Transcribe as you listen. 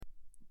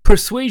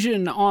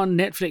Persuasion on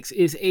Netflix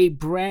is a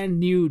brand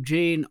new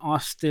Jane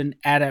Austen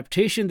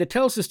adaptation that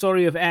tells the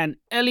story of Anne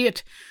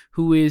Elliot,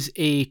 who is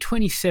a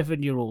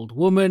 27-year-old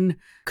woman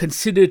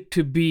considered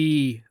to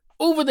be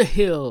over the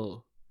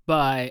hill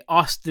by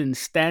Austen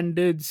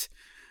standards.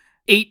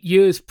 8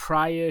 years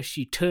prior,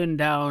 she turned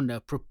down a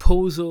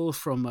proposal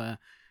from a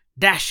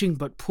dashing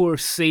but poor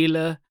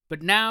sailor,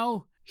 but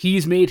now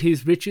he's made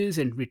his riches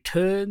and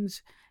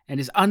returns and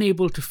is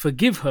unable to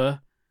forgive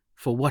her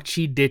for what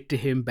she did to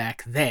him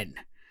back then.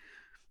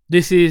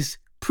 This is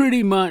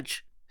pretty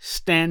much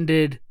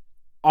standard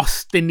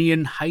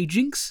Austenian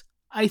hijinks,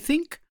 I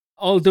think.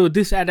 Although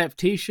this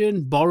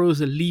adaptation borrows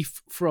a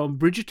leaf from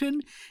Bridgerton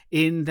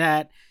in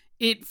that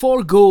it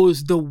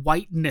forgoes the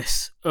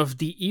whiteness of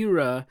the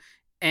era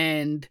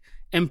and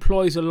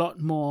employs a lot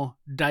more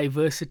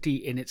diversity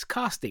in its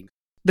casting.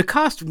 The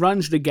cast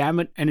runs the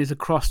gamut and is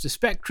across the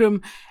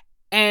spectrum,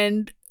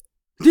 and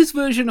this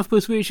version of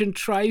Persuasion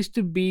tries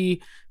to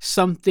be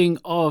something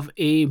of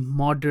a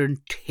modern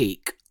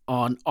take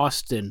on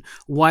Austen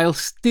while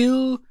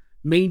still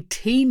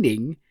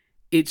maintaining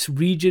its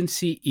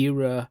Regency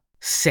era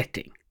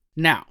setting.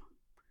 Now,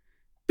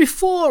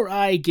 before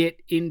I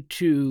get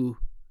into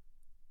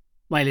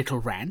my little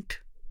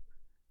rant,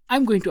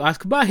 I'm going to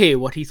ask Bahir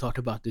what he thought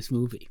about this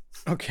movie.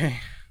 Okay.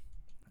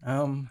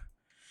 I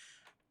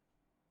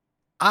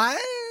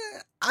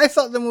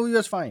thought the movie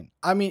was fine.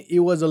 I mean,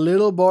 it was a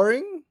little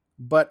boring,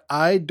 but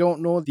I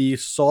don't know the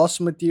source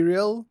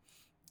material,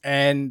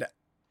 and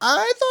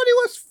I thought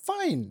it was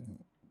fine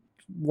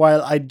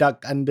while I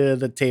duck under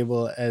the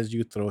table as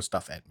you throw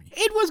stuff at me.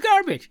 It was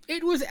garbage.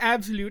 It was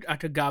absolute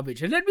utter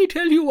garbage. And let me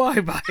tell you why,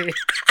 Bahir.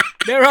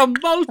 There are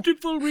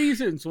multiple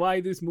reasons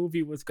why this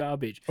movie was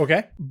garbage.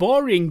 Okay.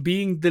 Boring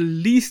being the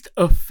least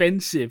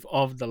offensive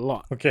of the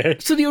lot. Okay.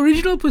 So the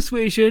original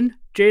Persuasion,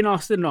 Jane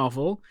Austen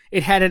novel,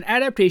 it had an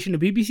adaptation, a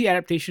BBC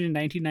adaptation in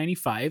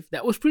 1995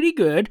 that was pretty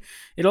good.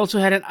 It also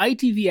had an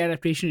ITV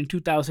adaptation in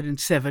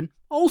 2007,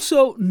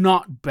 also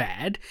not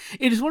bad.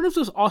 It is one of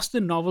those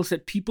Austen novels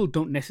that people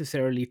don't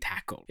necessarily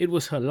tackle. It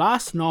was her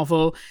last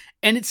novel,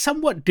 and it's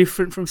somewhat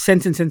different from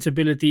Sense and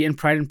Sensibility and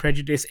Pride and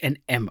Prejudice and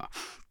Emma.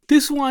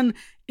 This one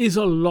is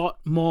a lot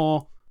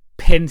more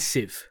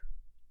pensive.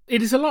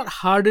 It is a lot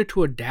harder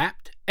to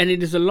adapt, and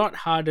it is a lot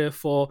harder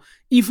for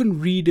even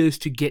readers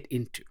to get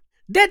into.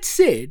 That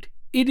said,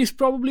 it is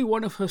probably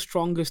one of her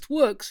strongest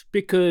works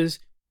because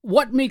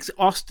what makes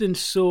Austen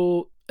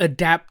so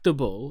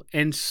adaptable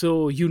and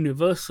so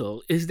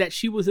universal is that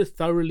she was a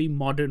thoroughly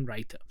modern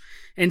writer.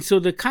 And so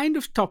the kind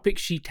of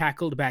topics she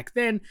tackled back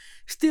then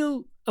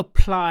still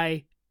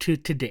apply to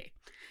today.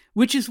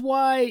 Which is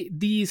why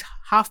these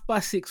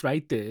 6:30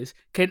 writers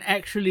can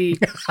actually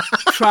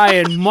try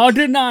and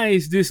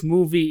modernize this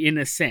movie in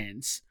a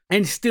sense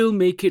and still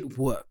make it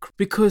work.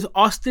 Because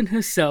Austen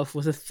herself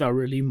was a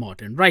thoroughly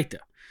modern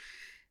writer.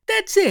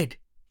 That said,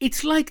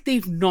 it's like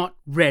they've not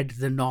read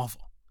the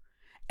novel.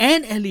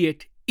 Anne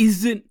Elliot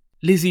isn't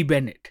Lizzie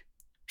Bennet.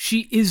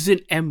 She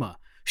isn't Emma.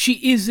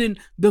 She isn't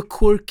the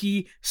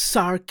quirky,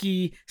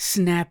 sarky,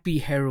 snappy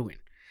heroine.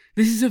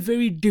 This is a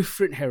very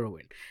different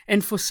heroine.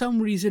 And for some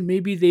reason,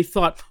 maybe they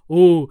thought,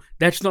 oh,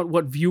 that's not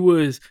what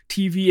viewers,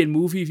 TV and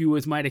movie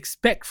viewers might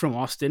expect from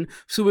Austen,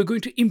 so we're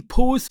going to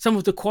impose some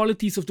of the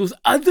qualities of those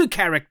other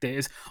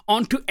characters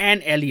onto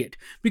Anne Elliot.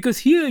 Because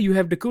here you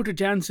have Dakota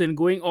Johnson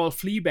going all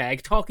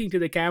Fleabag, talking to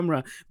the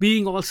camera,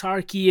 being all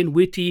sarky and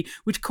witty,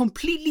 which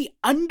completely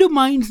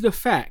undermines the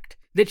fact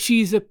that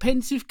she is a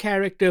pensive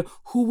character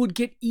who would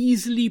get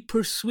easily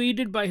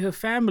persuaded by her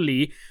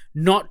family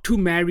not to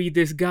marry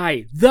this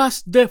guy.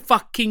 Thus the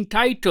fucking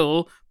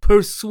title,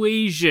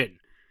 Persuasion.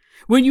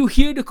 When you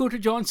hear Dakota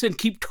Johnson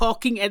keep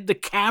talking at the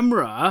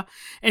camera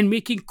and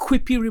making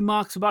quippy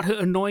remarks about her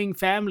annoying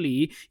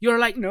family, you're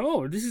like,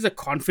 no, this is a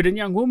confident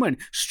young woman.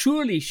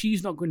 Surely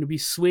she's not going to be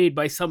swayed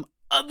by some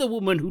other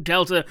woman who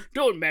tells her,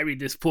 don't marry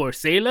this poor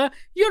sailor.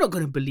 You're not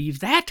going to believe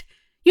that.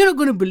 You're not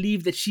going to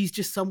believe that she's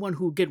just someone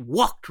who'll get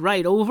walked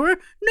right over.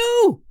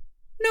 No.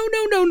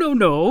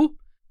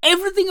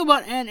 Everything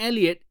about Anne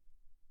Elliot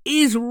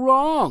is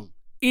wrong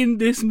in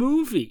this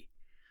movie.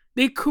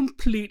 They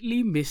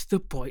completely missed the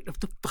point of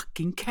the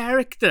fucking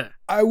character.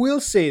 I will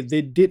say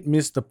they did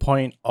miss the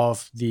point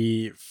of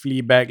the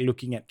Fleabag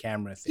looking at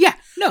camera thing. Yeah,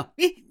 no.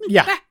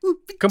 Yeah,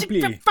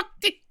 completely.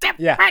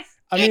 Yeah.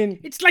 I mean,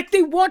 it's like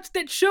they watched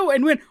that show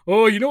and went,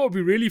 oh, you know what would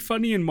be really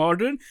funny and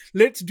modern?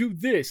 Let's do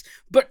this.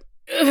 But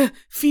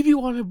Phoebe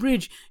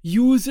Waller-Bridge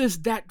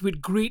uses that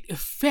with great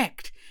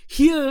effect.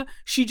 Here,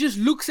 she just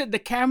looks at the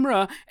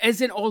camera as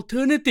an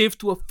alternative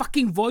to a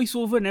fucking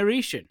voiceover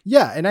narration.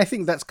 Yeah, and I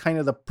think that's kind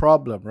of the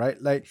problem,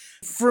 right? Like,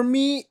 for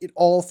me, it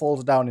all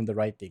falls down in the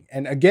writing.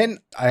 And again,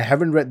 I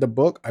haven't read the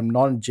book. I'm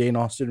not a Jane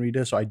Austen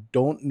reader, so I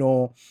don't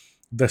know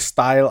the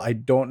style. I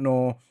don't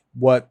know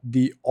what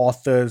the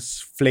author's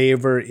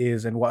flavor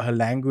is and what her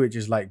language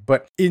is like.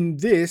 But in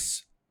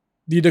this,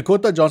 the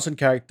Dakota Johnson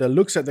character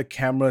looks at the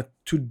camera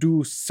to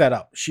do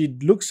setup. She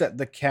looks at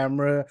the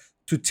camera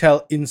to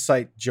tell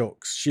inside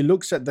jokes. She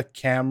looks at the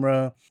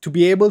camera to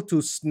be able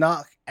to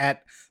snark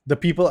at the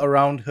people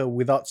around her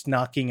without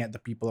snarking at the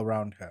people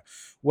around her.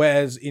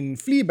 Whereas in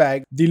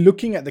Fleabag, the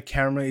looking at the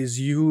camera is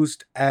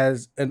used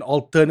as an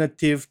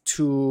alternative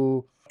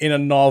to, in a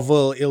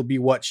novel, it'll be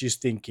what she's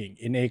thinking.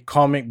 In a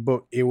comic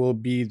book, it will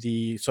be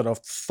the sort of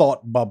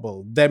thought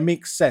bubble. That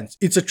makes sense.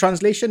 It's a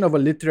translation of a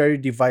literary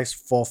device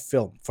for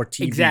film, for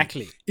TV.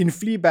 Exactly. In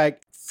Fleabag,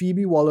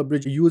 Phoebe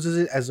Waller-Bridge uses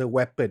it as a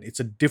weapon. It's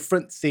a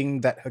different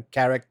thing that her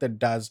character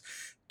does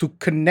to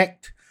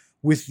connect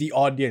with the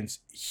audience.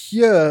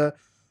 Here,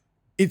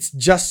 it's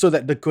just so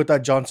that Dakota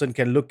Johnson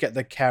can look at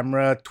the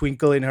camera,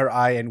 twinkle in her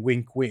eye, and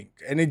wink, wink.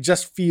 And it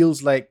just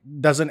feels like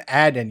doesn't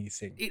add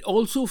anything. It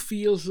also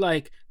feels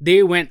like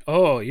they went,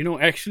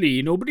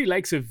 actually, nobody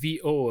likes a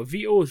VO. A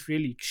VO is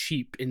really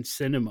cheap in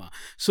cinema.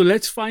 So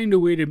let's find a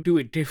way to do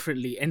it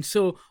differently. And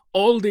so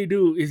all they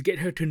do is get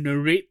her to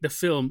narrate the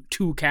film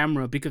to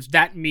camera because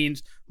that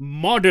means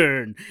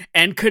modern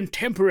and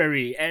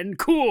contemporary and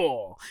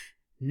cool.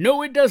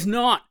 No, it does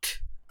not.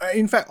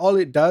 In fact, all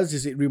it does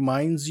is it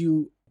reminds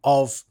you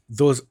of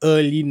those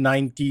early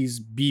 90s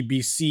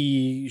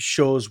BBC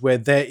shows where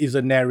there is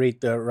a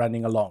narrator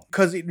running along.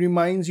 Because it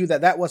reminds you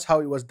that was how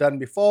it was done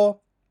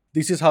before.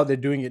 This is how they're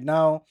doing it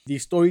now. The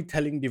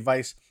storytelling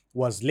device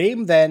was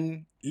lame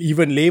then,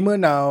 even lamer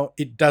now.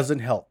 It doesn't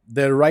help.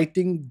 The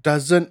writing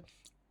doesn't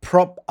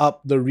prop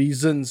up the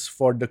reasons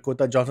for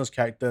Dakota Johnson's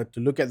character to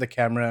look at the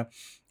camera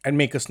and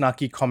make a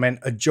snarky comment,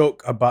 a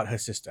joke about her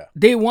sister.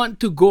 They want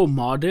to go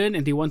modern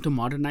and they want to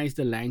modernize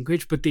the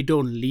language, but they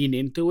don't lean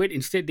into it.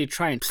 Instead, they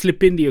try and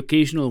slip in the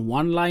occasional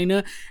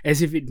one-liner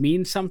as if it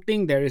means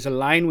something. There is a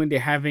line when they're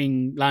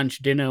having lunch,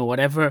 dinner, or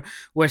whatever,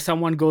 where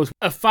someone goes,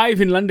 a 5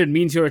 in London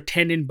means you're a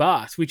 10 in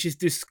Bath, which is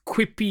this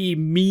quippy,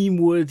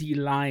 meme-worthy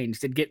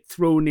lines that get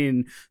thrown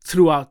in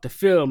throughout the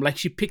film. Like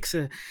she picks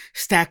a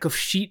stack of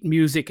sheet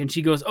music and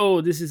she goes, oh,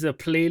 this is a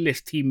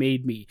playlist he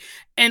made me.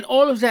 And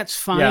all of that's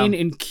fine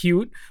and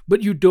cute,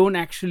 but you don't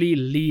actually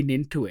lean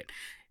into it.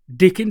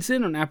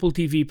 Dickinson on Apple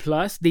TV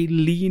Plus, they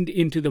leaned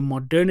into the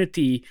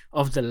modernity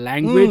of the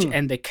language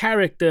and the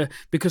character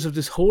because of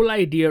this whole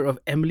idea of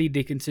Emily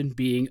Dickinson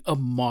being a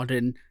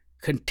modern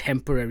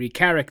contemporary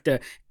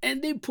character.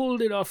 And they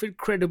pulled it off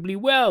incredibly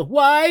well.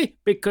 Why?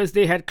 Because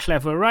they had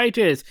clever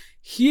writers.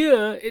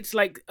 Here, it's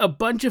like a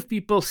bunch of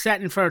people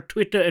sat in front of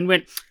Twitter and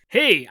went,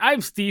 hey,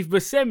 I'm Steve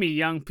Buscemi,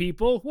 young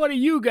people. What are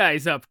you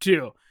guys up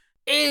to?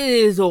 It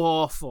is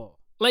awful.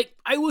 Like,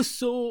 I was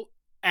so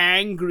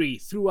angry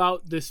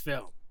throughout this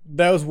film.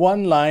 There was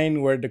one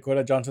line where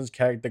Dakota Johnson's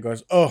character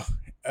goes,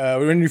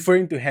 when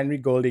referring to Henry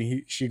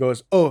Golding, she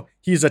goes, oh,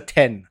 he's a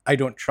 10. I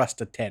don't trust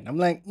a 10. I'm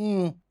like,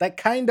 that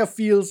kind of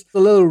feels a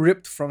little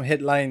ripped from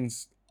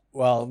headlines.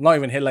 Well, not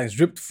even headlines,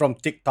 ripped from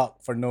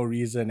TikTok for no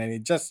reason. And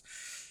it just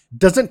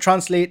doesn't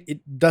translate.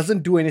 It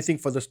doesn't do anything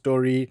for the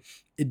story.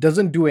 It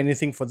doesn't do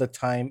anything for the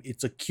time.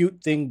 It's a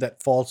cute thing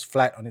that falls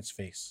flat on its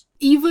face.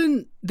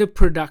 Even the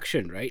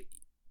production, right,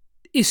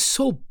 is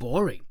so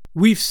boring.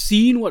 We've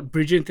seen what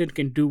Bridgerton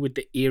can do with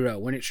the era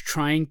when it's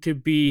trying to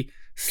be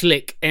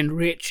slick and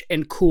rich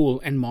and cool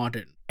and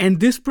modern. And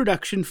this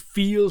production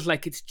feels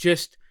like it's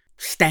just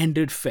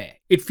standard fare.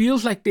 It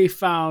feels like they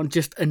found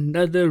just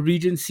another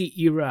Regency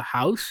era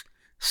house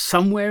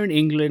somewhere in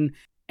England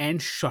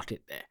and shot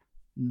it there.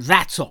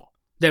 That's all.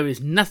 There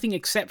is nothing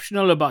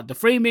exceptional about the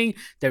framing.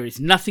 There is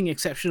nothing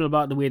exceptional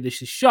about the way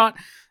this is shot.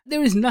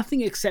 There is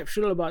nothing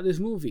exceptional about this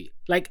movie.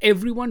 Like,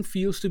 everyone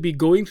feels to be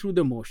going through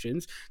the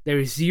motions. There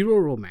is zero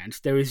romance.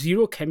 There is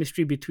zero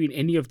chemistry between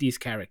any of these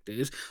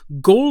characters.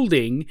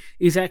 Golding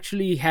is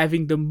actually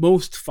having the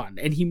most fun,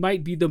 and he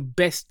might be the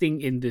best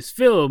thing in this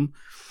film,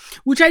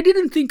 which I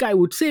didn't think I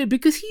would say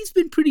because he's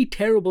been pretty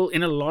terrible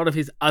in a lot of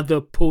his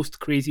other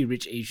post-Crazy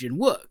Rich Asian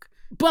work.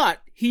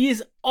 But he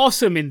is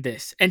awesome in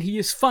this, and he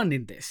is fun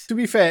in this. To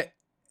be fair,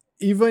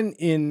 even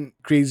in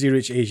Crazy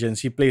Rich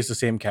Asians, he plays the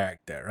same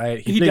character, right?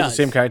 He plays the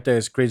same character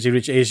as Crazy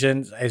Rich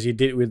Asians, as he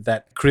did with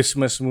that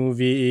Christmas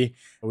movie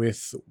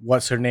with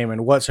What's Her Name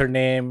and What's Her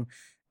Name.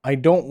 I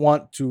don't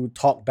want to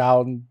talk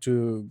down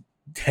to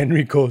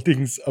Henry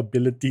Golding's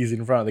abilities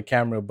in front of the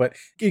camera, but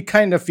it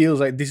kind of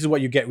feels like this is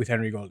what you get with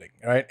Henry Golding,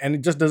 right? And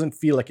it just doesn't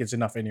feel like it's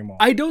enough anymore.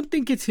 I don't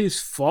think it's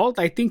his fault.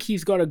 I think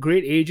he's got a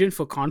great agent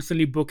for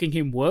constantly booking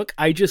him work.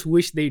 I just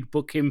wish they'd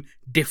book him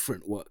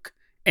different work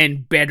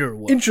and better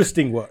work.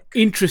 Interesting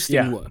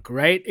work,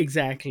 right?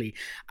 Exactly.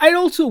 I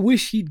also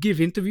wish he'd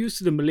give interviews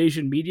to the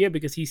Malaysian media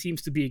because he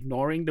seems to be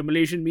ignoring the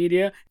Malaysian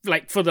media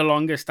like for the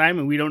longest time,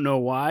 and we don't know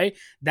why.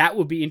 That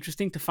would be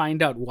interesting to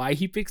find out why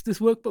he picks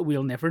this work, but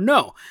we'll never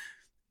know.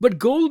 But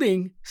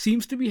Golding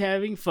seems to be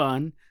having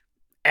fun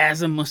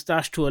as a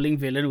mustache-twirling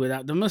villain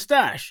without the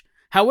mustache.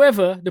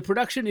 However, the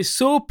production is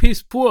so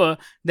piss poor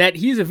that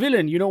he's a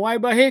villain. You know why,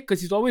 Bahir?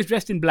 Because he's always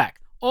dressed in black.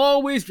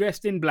 Always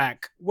dressed in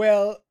black.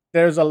 Well,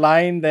 there's a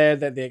line there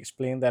that they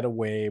explain that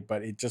away,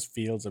 but it just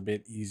feels a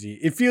bit easy.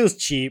 It feels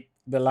cheap.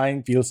 The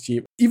line feels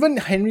cheap. Even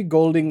Henry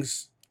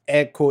Golding's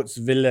air quotes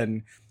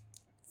villain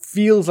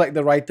feels like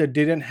the writer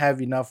didn't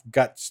have enough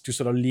guts to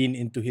sort of lean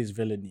into his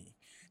villainy.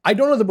 I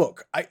don't know the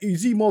book.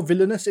 Is he more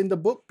villainous in the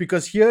book?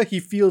 Because here he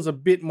feels a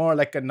bit more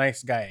like a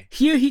nice guy.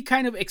 Here he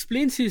kind of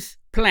explains his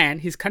plan,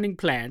 his cunning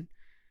plan,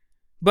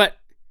 but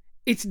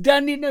it's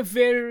done in a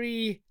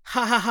very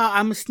ha ha ha,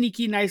 I'm a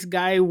sneaky nice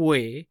guy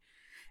way,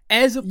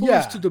 as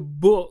opposed to the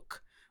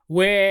book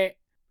where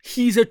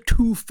he's a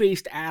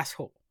two-faced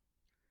asshole.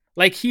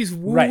 Like he's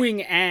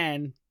wooing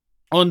Anne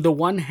on the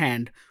one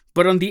hand,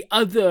 but on the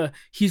other,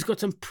 he's got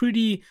some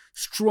pretty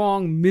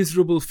strong,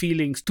 miserable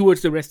feelings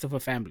towards the rest of her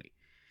family.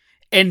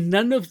 And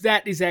none of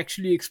that is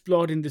actually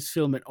explored in this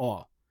film at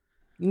all.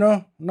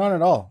 No, not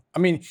at all. I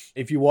mean,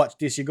 if you watch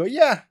this, you go,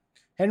 yeah,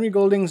 Henry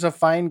Golding's a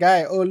fine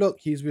guy. Oh, look,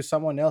 he's with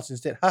someone else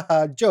instead.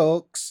 Haha,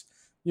 jokes.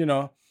 You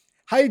know,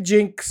 hi,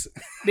 Jinx.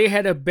 They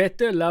had a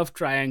better love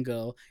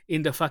triangle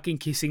in the fucking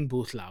kissing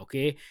booth,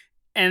 okay?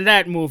 And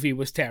that movie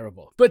was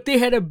terrible. But they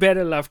had a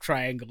better love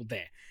triangle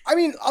there. I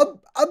mean,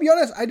 I'll be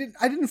honest, I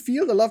didn't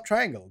feel the love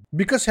triangle.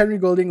 Because Henry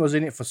Golding was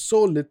in it for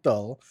so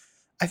little,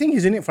 I think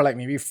he's in it for like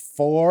maybe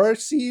 5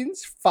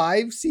 scenes.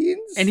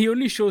 And he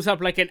only shows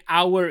up like an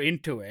hour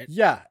into it.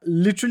 Yeah,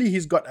 literally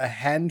he's got a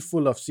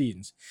handful of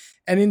scenes.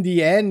 And in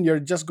the end, you're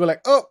just go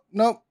like, oh,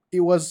 no, it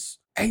was...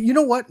 And you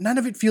know what? None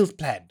of it feels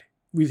planned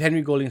with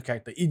Henry Golding's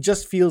character. It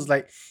just feels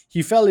like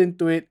he fell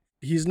into it.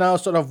 He's now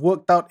sort of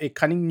worked out a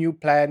cunning new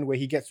plan where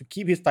he gets to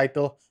keep his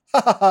title.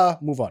 Ha ha ha,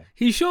 move on.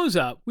 He shows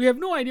up. We have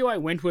no idea why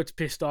Wentworth's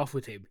pissed off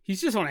with him. He's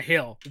just on a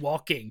hill,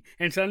 walking.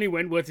 And suddenly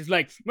Wentworth is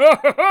like,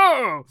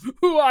 oh,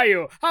 who are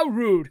you? How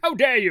rude. How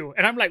dare you?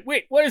 And I'm like,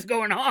 wait, what is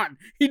going on?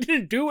 He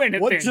didn't do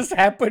anything. What just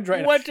happened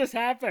right now? What just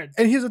happened?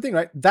 And here's the thing,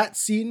 right? That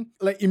scene,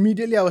 like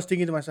immediately I was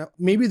thinking to myself,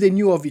 maybe they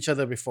knew of each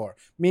other before.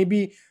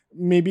 Maybe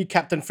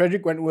Captain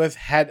Frederick Wentworth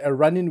had a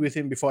run-in with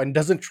him before and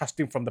doesn't trust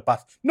him from the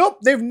past.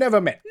 Nope, they've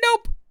never met.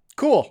 Nope.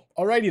 Cool.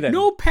 Alrighty then.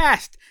 No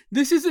past.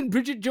 This isn't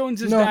Bridget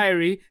Jones's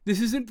Diary. This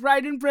isn't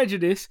Pride and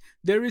Prejudice.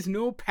 There is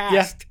no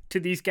past to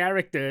these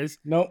characters.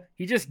 No.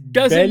 He just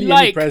doesn't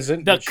like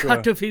the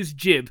cut of his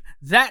jib.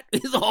 That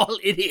is all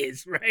it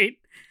is, right?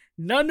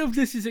 None of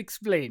this is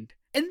explained.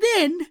 And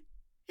then,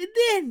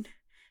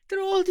 there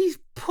are all these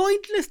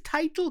pointless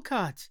title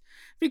cards.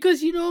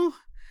 Because, you know,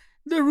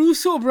 the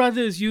Russo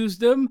brothers use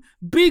them.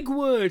 Big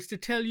words to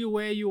tell you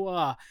where you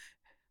are.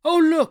 Oh,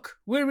 look,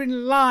 we're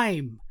in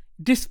Lyme.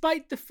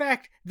 Despite the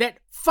fact that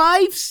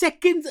 5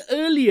 seconds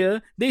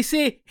earlier, they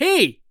say,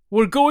 hey,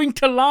 we're going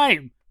to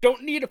Lyme.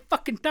 Don't need a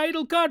fucking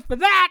title card for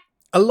that.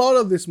 A lot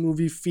of this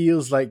movie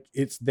feels like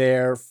it's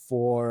there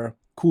for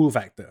cool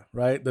factor,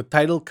 right? The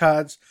title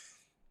cards,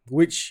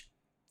 which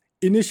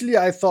initially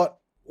I thought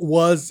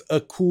was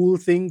a cool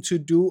thing to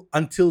do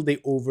until they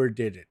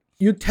overdid it.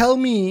 You tell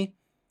me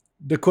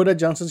Dakota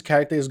Johnson's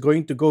character is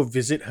going to go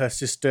visit her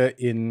sister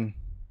in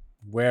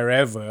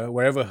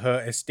wherever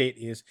her estate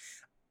is.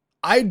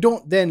 I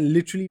don't then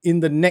literally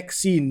in the next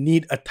scene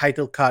need a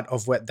title card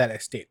of that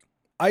estate.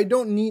 I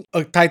don't need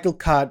a title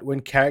card when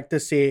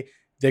characters say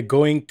they're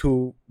going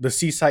to the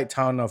seaside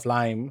town of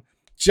Lyme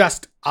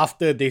just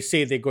after they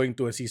say they're going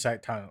to a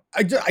seaside town.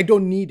 I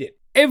don't need it.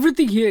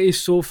 Everything here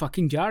is so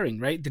fucking jarring,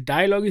 right? The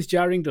dialogue is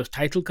jarring, those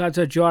title cards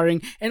are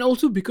jarring, and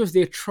also because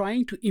they're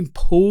trying to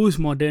impose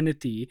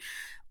modernity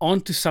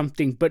onto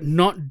something but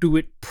not do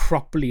it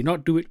properly,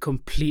 not do it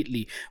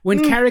completely.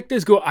 When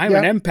characters go, I'm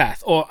an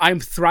empath or I'm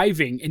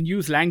thriving and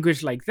use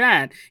language like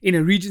that in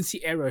a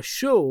Regency era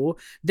show,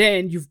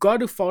 then you've got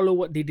to follow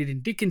what they did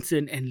in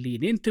Dickinson and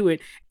lean into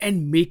it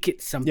and make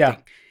it something. Yeah.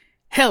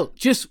 Hell,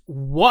 just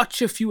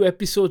watch a few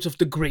episodes of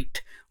The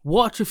Great.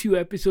 Watch a few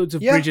episodes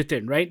of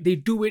Bridgerton, right? They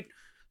do it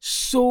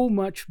so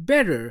much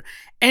better.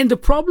 And the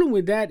problem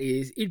with that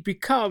is it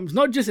becomes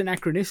not just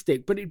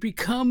anachronistic, but it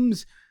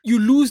becomes you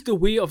lose the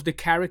way of the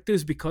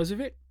characters because of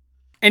it.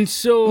 And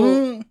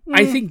so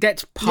I think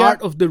that's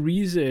part of the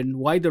reason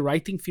why the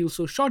writing feels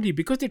so shoddy,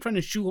 because they're trying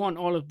to shoehorn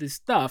all of this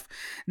stuff.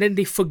 Then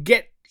they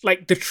forget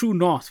like the true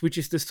north, which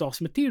is the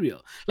source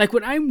material. Like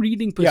when I'm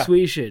reading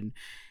Persuasion,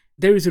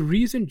 there is a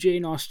reason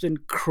Jane Austen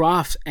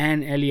crafts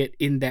Anne Elliot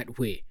in that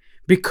way,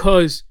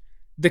 because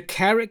the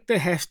character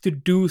has to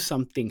do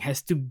something,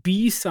 has to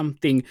be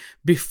something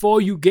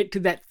before you get to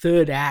that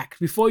third act,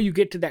 before you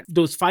get to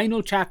those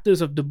final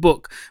chapters of the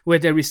book where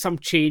there is some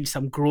change,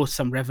 some growth,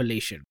 some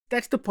revelation.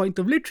 That's the point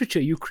of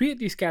literature. You create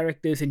these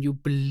characters and you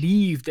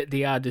believe that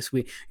they are this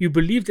way. You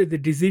believe that the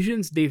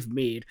decisions they've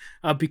made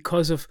are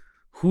because of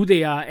who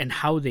they are and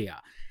how they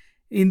are.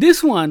 In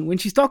this one, when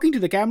she's talking to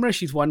the camera,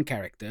 she's one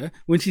character.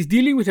 When she's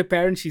dealing with her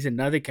parents, she's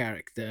another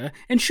character.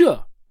 And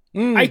sure,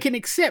 I can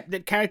accept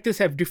that characters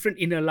have different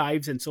inner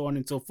lives and so on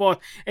and so forth.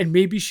 And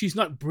maybe she's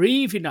not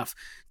brave enough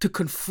to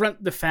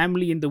confront the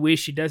family in the way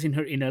she does in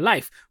her inner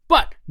life.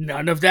 But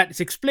none of that is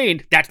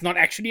explained. That's not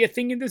actually a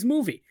thing in this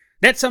movie.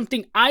 That's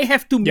something I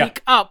have to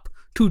make up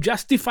to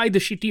justify the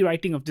shitty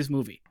writing of this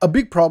movie. A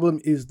big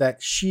problem is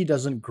that she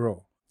doesn't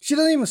grow. She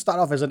doesn't even start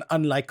off as an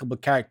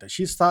unlikable character.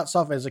 She starts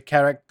off as a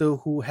character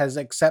who has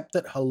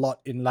accepted her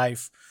lot in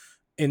life,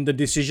 in the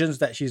decisions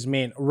that she's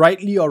made,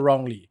 rightly or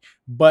wrongly.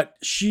 But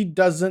she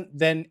doesn't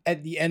then,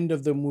 at the end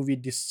of the movie,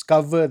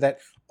 discover that,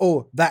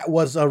 oh, that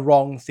was a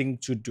wrong thing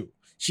to do.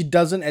 she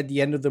doesn't at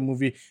the end of the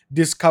movie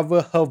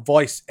discover her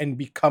voice and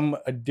become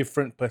a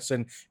different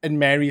person and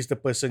marries the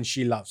person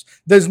she loves.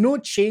 There's no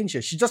change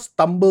here. She just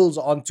stumbles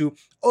onto,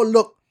 oh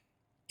look,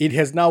 it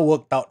has now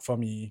worked out for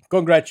me.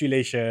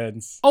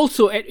 Congratulations.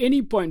 Also, at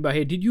any point,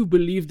 Bahir, did you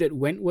believe that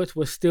Wentworth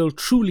was still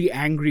truly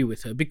angry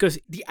with her? Because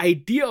the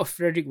idea of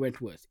Frederick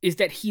Wentworth is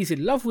that he's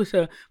in love with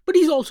her, but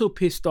he's also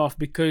pissed off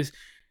because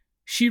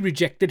she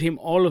rejected him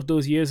all of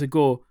those years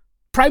ago,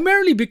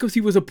 primarily because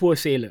he was a poor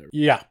sailor.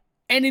 Yeah.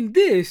 And in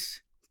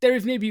this, there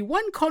is maybe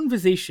one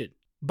conversation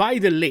by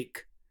the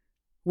lake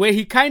where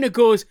he kind of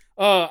goes,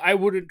 oh, I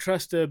wouldn't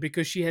trust her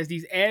because she has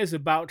these airs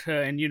about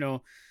her and,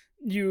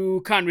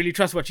 you can't really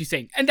trust what she's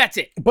saying. And that's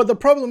it. But the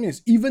problem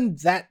is, even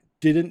that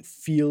didn't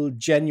feel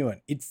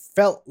genuine. It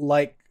felt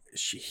like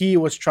he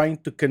was trying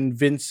to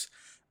convince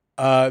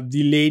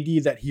the lady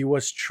that he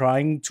was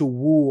trying to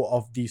woo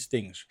of these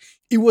things.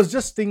 It was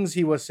just things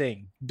he was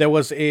saying. There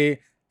was a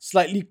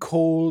slightly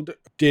cold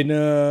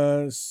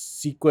dinner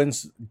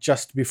sequence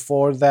just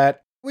before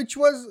that, which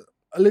was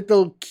a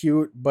little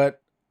cute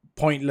but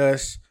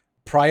pointless.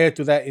 Prior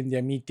to that, in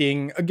their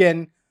meeting,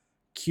 again,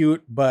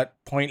 cute but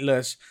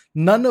pointless.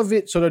 None of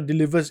it sort of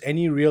delivers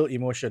any real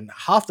emotion.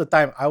 Half the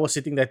time I was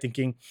sitting there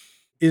thinking,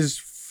 is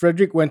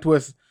Frederick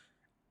Wentworth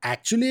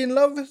actually in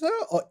love with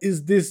her, or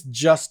is this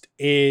just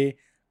an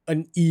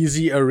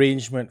easy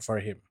arrangement for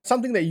him?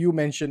 Something that you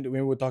mentioned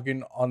when we were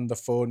talking on the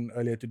phone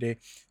earlier today,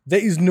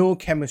 there is no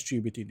chemistry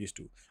between these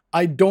two.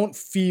 I don't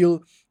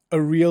feel a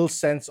real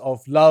sense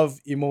of love,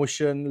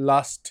 emotion,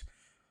 lust,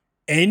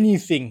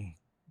 anything,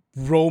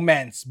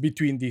 romance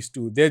between these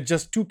two. They're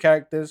just two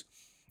characters.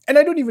 And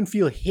I don't even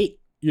feel hate,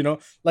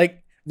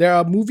 like there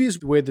are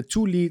movies where the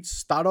two leads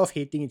start off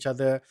hating each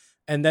other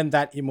and then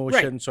that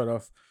emotion sort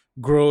of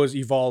grows,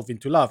 evolve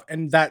into love.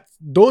 And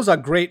those are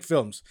great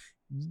films.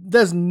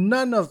 There's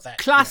none of that.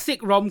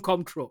 Classic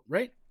rom-com trope,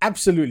 right?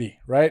 Absolutely,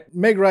 right?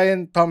 Meg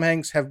Ryan, Tom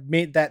Hanks have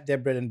made that their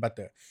bread and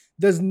butter.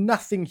 There's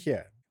nothing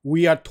here.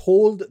 We are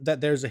told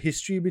that there's a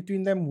history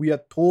between them. We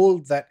are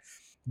told that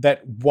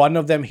one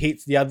of them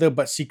hates the other,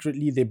 but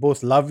secretly they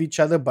both love each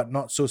other, but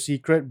not so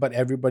secret, but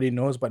everybody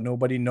knows, but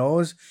nobody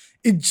knows.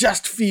 It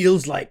just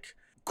feels like,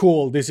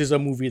 cool, this is a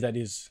movie that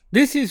is...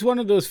 This is one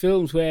of those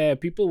films where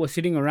people were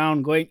sitting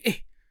around going,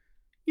 hey,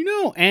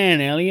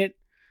 Anne Elliot,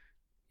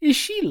 is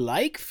she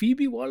like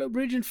Phoebe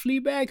Waller-Bridge in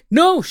Fleabag?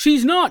 No,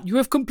 she's not. You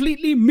have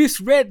completely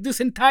misread this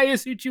entire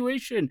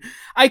situation.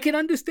 I can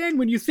understand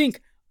when you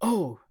think,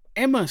 oh,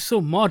 Emma's so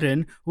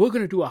modern, we're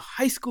going to do a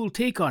high school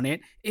take on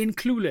it in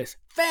Clueless.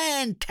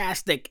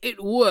 Fantastic.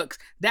 It works.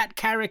 That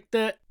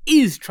character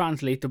is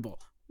translatable.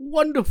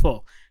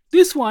 Wonderful.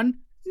 This one,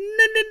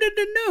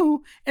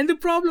 no. And the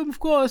problem, of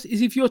course,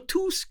 is if you're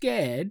too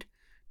scared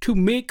to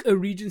make a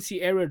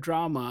Regency era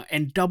drama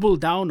and double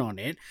down on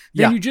it,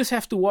 then you just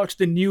have to watch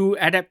the new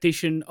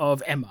adaptation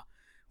of Emma,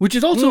 which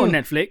is also on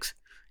Netflix.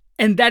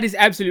 And that is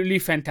absolutely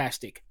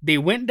fantastic. They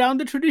went down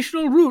the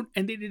traditional route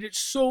and they did it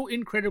so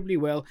incredibly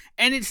well.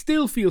 And it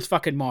still feels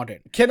fucking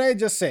modern. Can I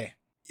just say,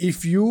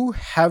 if you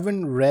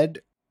haven't read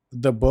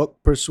the book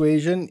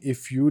Persuasion,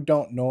 if you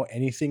don't know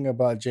anything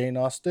about Jane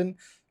Austen,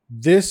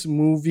 this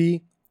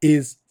movie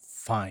is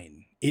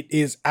fine. It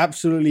is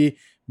absolutely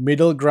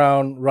middle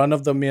ground,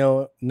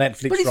 run-of-the-mill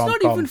Netflix rom-com. But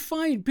it's not even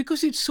fine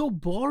because it's so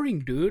boring,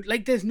 dude.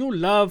 Like, there's no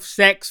love,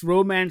 sex,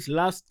 romance,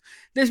 lust.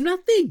 There's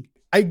nothing.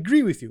 I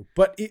agree with you,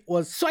 but it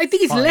was So I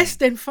think it's fine. less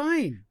than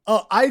fine.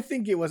 I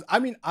think it was. I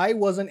mean, I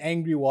wasn't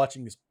angry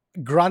watching this.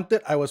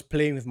 Granted, I was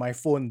playing with my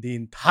phone the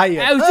entire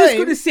time. I was just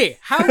going to say,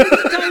 how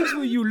many times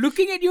were you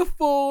looking at your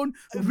phone,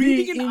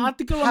 reading an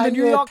article on the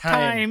New York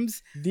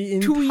Times, the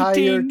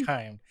entire tweeting?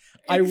 time?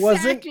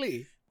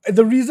 Exactly.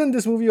 The reason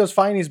this movie was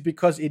fine is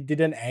because it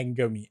didn't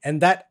anger me.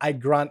 And that, I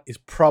grant, is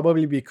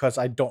probably because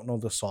I don't know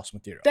the source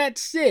material. That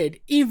said,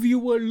 if you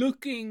were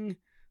looking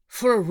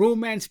for a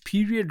romance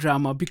period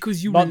drama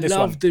because you Not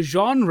love the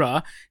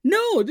genre,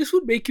 no, this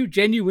would make you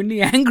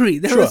genuinely angry.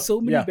 There are so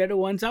many better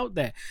ones out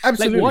there.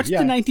 Absolutely, like, watch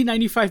the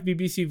 1995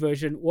 BBC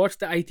version, watch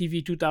the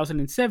ITV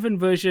 2007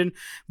 version.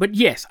 But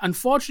yes,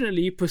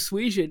 unfortunately,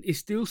 Persuasion is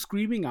still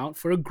screaming out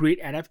for a great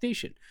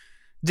adaptation.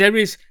 There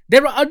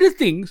are other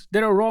things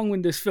that are wrong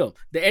with this film.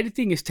 The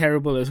editing is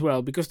terrible as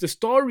well because the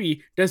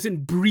story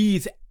doesn't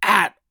breathe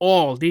at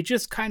all. They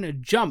just kind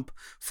of jump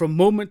from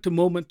moment to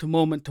moment to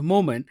moment to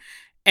moment.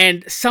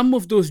 And some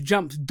of those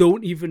jumps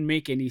don't even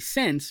make any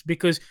sense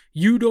because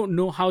you don't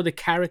know how the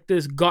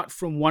characters got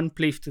from one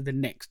place to the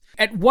next.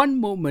 At one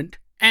moment,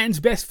 Anne's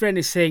best friend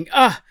is saying,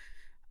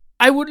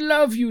 I would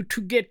love you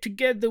to get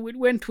together with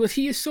Wentworth.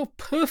 He is so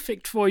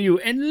perfect for you.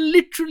 And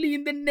literally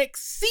in the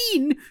next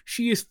scene,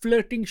 she is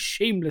flirting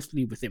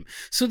shamelessly with him.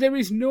 So there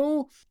is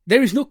no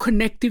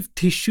connective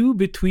tissue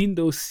between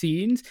those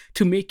scenes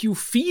to make you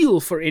feel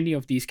for any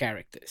of these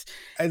characters.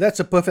 That's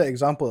a perfect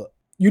example.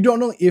 You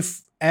don't know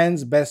if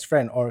Anne's best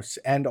friend or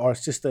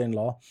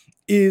sister-in-law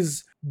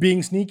is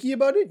being sneaky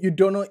about it. You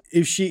don't know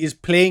if she is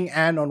playing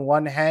Anne on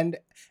one hand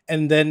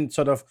and then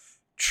sort of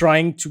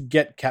trying to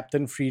get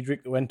Captain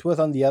Friedrich Wentworth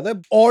on the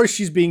other, or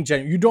she's being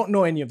genuine. You don't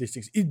know any of these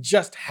things. It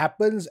just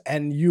happens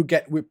and you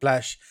get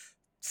whiplash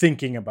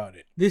thinking about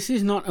it. This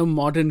is not a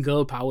modern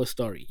girl power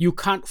story. You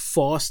can't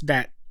force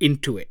that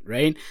into it,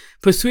 right?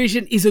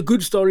 Persuasion is a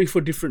good story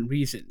for different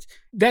reasons.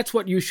 That's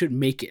what you should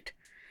make it.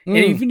 And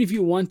even if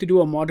you want to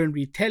do a modern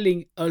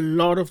retelling, a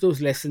lot of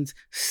those lessons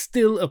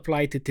still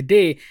apply to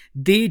today.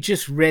 They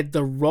just read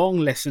the wrong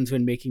lessons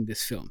when making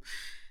this film,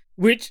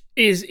 which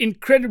is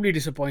incredibly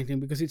disappointing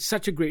because it's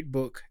such a great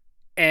book.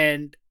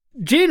 And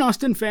Jane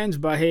Austen fans,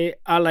 Bahir,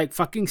 are like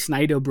fucking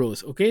Snyder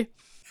bros, okay?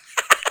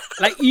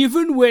 Like,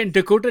 even when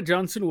Dakota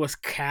Johnson was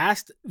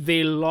cast,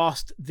 they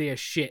lost their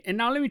shit. And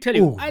now let me tell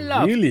you, I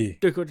love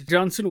Dakota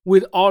Johnson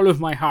with all of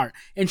my heart.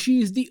 And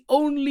she is the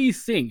only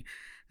thing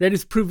that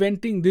is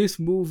preventing this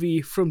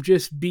movie from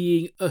just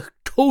being a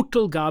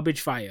total garbage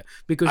fire,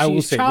 because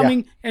she's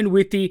charming and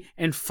witty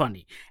and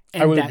funny.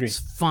 And that's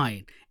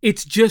fine.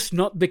 It's just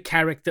not the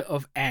character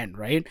of Anne,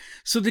 right?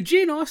 So the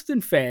Jane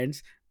Austen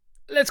fans,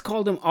 let's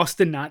call them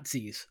Austen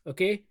Nazis,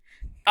 okay,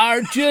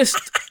 are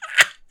just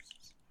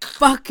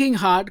fucking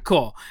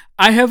hardcore.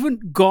 I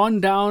haven't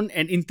gone down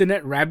an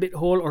internet rabbit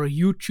hole or a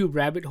YouTube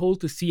rabbit hole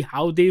to see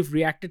how they've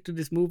reacted to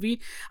this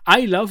movie.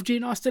 I love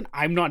Jane Austen.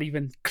 I'm not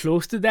even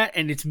close to that,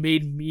 and it's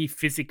made me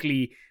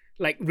physically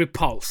like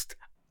repulsed.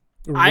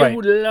 Right. I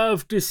would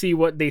love to see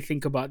what they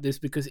think about this,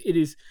 because it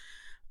is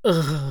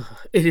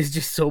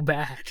just so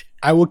bad.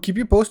 I will keep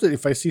you posted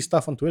if I see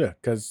stuff on Twitter,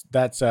 because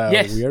that's a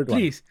weird one.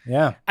 Please.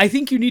 Yeah. I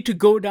think you need to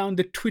go down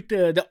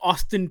the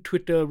Austen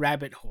Twitter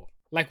rabbit hole.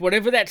 Like,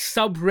 whatever that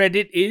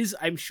subreddit is,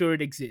 I'm sure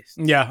it exists.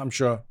 Yeah, I'm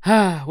sure.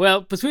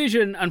 Well,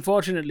 Persuasion,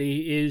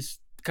 unfortunately, is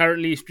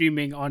currently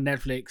streaming on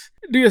Netflix.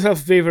 Do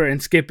yourself a favor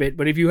and skip it.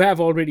 But if you have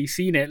already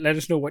seen it, let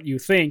us know what you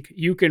think.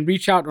 You can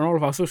reach out on all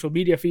of our social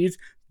media feeds,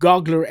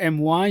 Goggler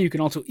MY. You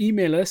can also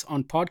email us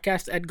on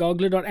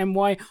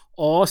podcast@goggler.my,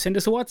 or send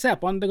us a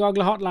WhatsApp on the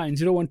Goggler hotline,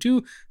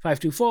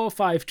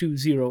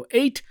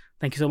 012-524-5208.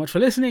 Thank you so much for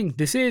listening.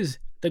 This is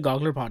the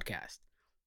Goggler Podcast.